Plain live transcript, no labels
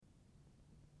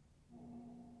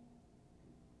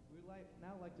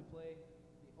now like to play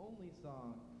the only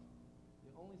song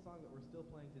that we're still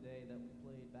playing today that we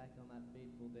played back on that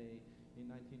fateful day in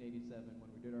 1987 when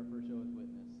we did our first show with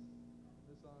Witness.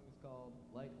 This song is called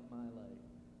Light of My Life.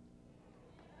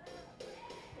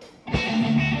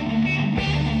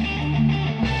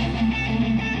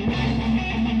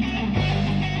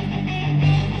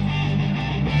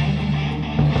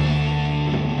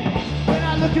 When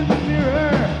I look in the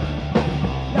mirror,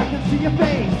 I can see your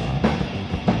face.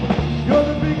 You're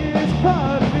the biggest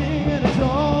part of me, and it's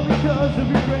all because of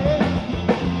your grace.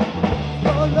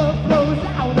 Your love flows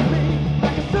out of me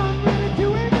like a sun when it's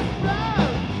doing its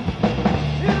love.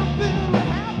 It'll fill with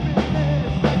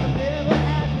happiness like I've never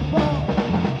had before.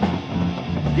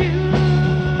 You're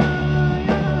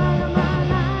the light of my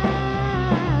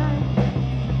life,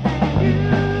 and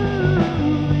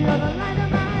you're the light of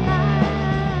my life.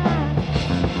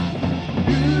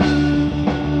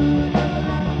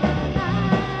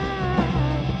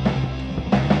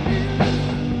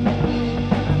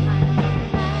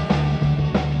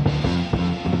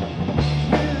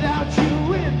 Without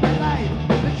you in my life,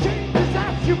 the changes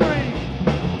that you bring,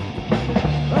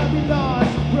 I'd be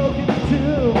lost, broken in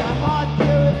two, my heart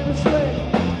carried in a sling.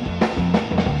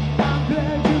 I'm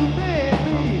glad you made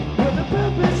me with a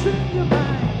purpose in your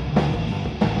mind,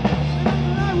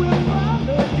 and I will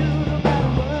follow you no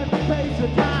matter what place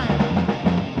or time.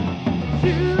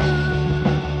 You're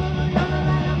the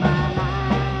light of my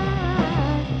life,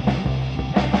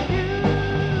 and you're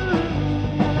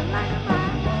the light of my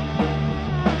life.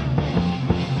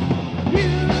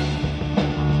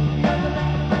 You're the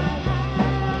light of my life,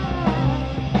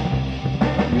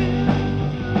 and you're the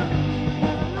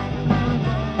light of my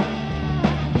life.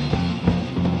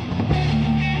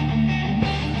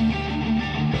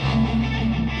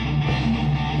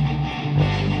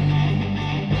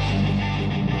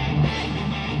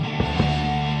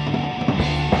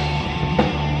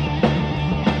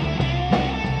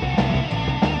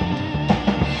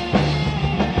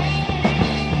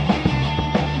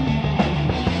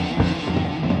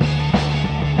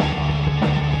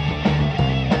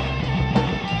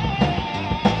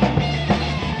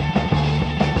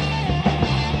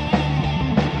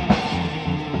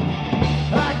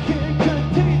 I can't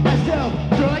contain myself,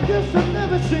 you're like this I've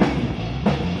never seen.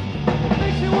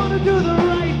 Makes me wanna do the